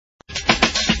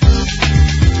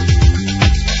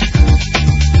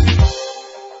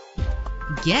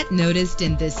Get noticed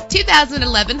in this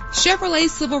 2011 Chevrolet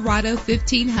Silverado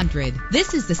 1500.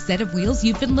 This is the set of wheels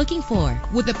you've been looking for,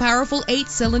 with a powerful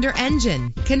 8-cylinder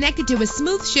engine connected to a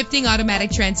smooth shifting automatic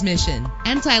transmission.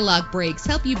 Anti-lock brakes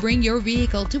help you bring your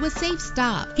vehicle to a safe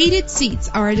stop. Heated seats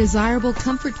are a desirable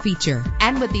comfort feature.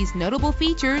 And with these notable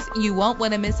features, you won't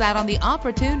want to miss out on the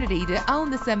opportunity to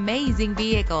own this amazing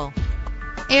vehicle.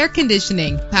 Air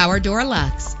conditioning, power door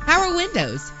locks, power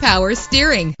windows, power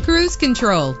steering, cruise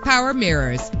control, power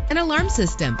mirrors, an alarm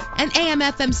system, an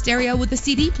AM/FM stereo with a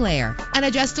CD player, an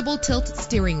adjustable tilt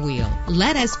steering wheel.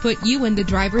 Let us put you in the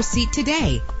driver's seat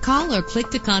today. Call or click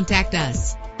to contact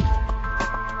us.